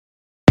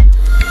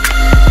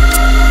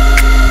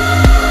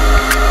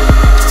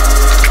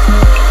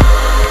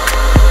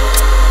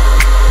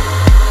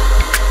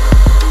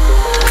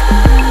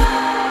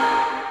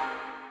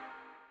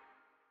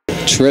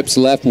Trips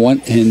left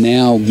one, and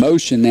now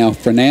motion now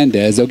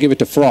Fernandez. They'll give it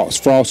to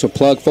Frost. Frost will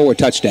plug forward,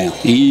 touchdown.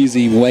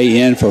 Easy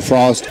way in for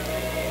Frost.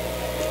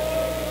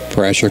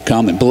 Pressure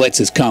coming. Blitz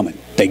is coming.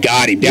 They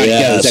got him. There he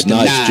goes at the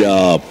nice 9.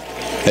 job.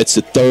 That's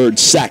the 3rd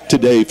sack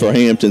today for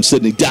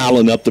Hampden-Sydney,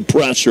 dialing up the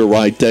pressure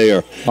right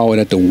there. Oh,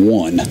 at the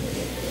 1.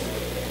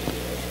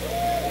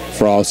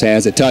 Frost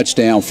has a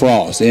touchdown.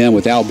 Frost in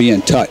without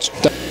being touched.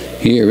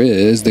 Here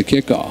is the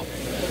kickoff.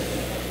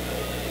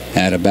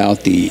 At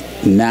about the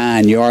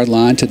 9-yard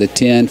line to the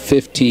 10,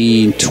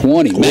 15,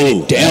 20.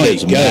 Man, down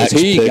he goes.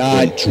 He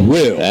got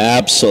drilled.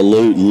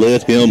 Absolute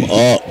lit him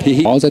up.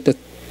 He was at the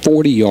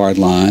 40-yard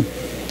line.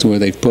 That's where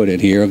they've put it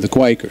here of the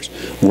Quakers.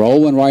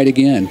 Rolling right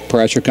again.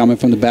 Pressure coming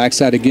from the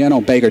backside again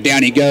on Baker.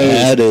 Down he goes.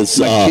 That is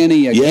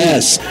McKinney again.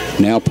 Yes.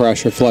 Now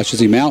pressure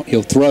flushes him out.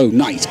 He'll throw.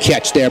 Nice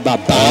catch there by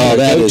Bauer.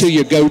 Go to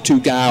your go-to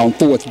guy on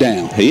 4th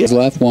down. He's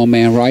left, one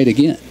man right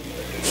again.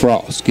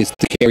 Frost gets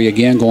the carry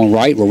again, going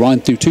right. Will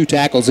run through 2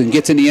 tackles and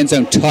gets in the end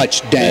zone.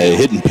 Touchdown.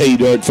 Hitting pay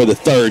dirt for the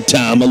 3rd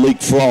time.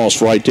 Melik Frost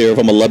right there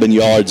from 11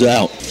 yards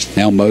out.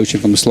 Now motion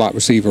from the slot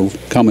receiver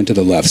coming to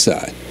the left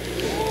side.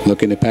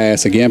 Looking to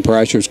pass again.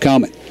 Pressure's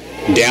coming.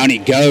 Down he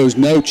goes.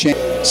 No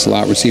chance.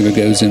 Slot receiver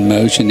goes in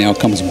motion. Now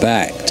comes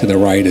back to the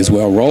right as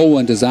well. Roll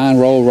and design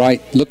roll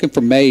right. Looking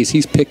for Mays.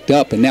 He's picked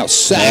up and now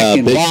sack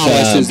and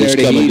Wallace is there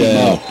to heat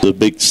him up. The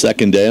big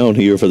 2nd down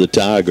here for the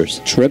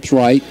Tigers. Trips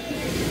right.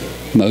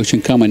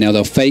 Motion coming. Now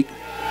they'll fake.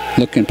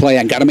 Looking play.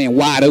 I got a man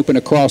wide open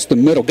across the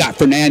middle. Got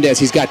Fernandez.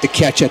 He's got the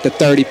catch at the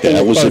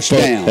 34. First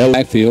down.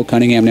 Backfield.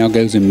 Cunningham now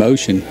goes in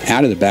motion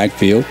out of the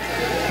backfield.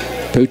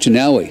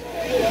 Puccinelli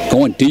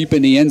going deep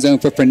in the end zone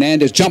for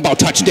Fernandez. Jump ball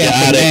touchdown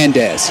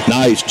Fernandez.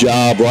 Nice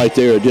job right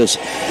there.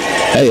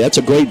 Hey, that's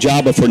a great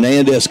job of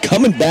Fernandez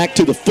coming back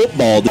to the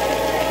football.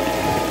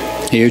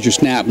 Here's your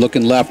snap,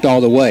 looking left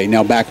all the way.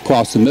 Now back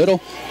across the middle.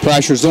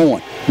 Pressure's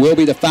on. Will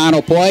be the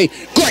final play.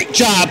 Great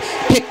job.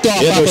 Picked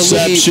off, I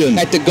believe,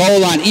 at the goal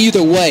line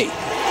either way.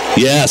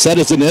 Yes, that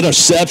is an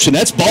interception.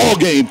 That's ball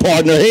game,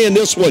 partner. Hand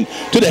this one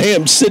to the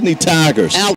Hampden-Sydney Tigers.